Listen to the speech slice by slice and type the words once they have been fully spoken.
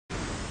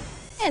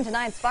And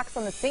tonight's Fox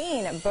on the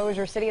Scene,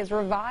 Brookshire City is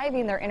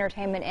reviving their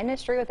entertainment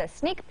industry with a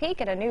sneak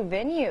peek at a new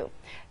venue.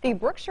 The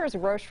Brookshire's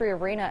Grocery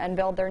Arena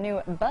unveiled their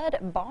new Bud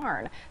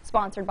Barn,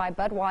 sponsored by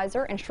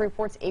Budweiser and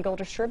Shreveport's Eagle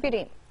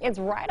Distributing. It's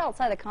right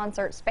outside the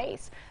concert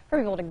space for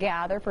people to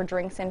gather for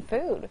drinks and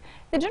food.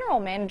 The general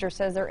manager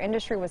says their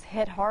industry was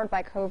hit hard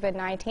by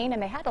COVID-19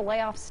 and they had to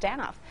lay off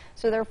staff.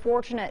 So they're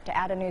fortunate to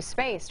add a new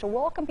space to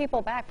welcome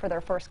people back for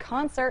their first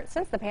concert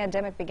since the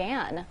pandemic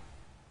began.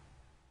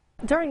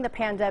 During the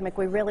pandemic,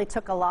 we really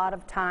took a lot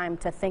of time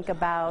to think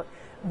about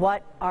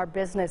what our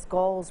business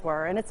goals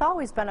were. And it's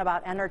always been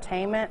about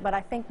entertainment, but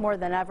I think more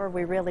than ever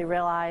we really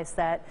realized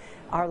that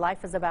our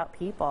life is about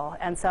people.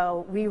 And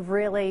so we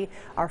really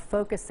are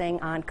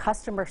focusing on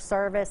customer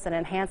service and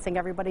enhancing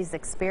everybody's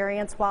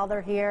experience while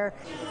they're here.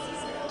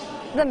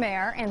 The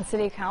mayor and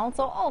city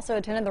council also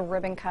attended the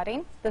ribbon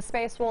cutting. The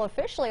space will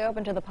officially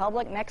open to the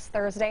public next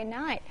Thursday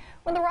night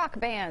when the rock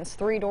bands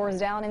 3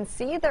 Doors Down and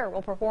Seether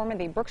will perform in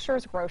the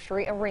Brookshire's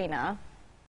Grocery Arena.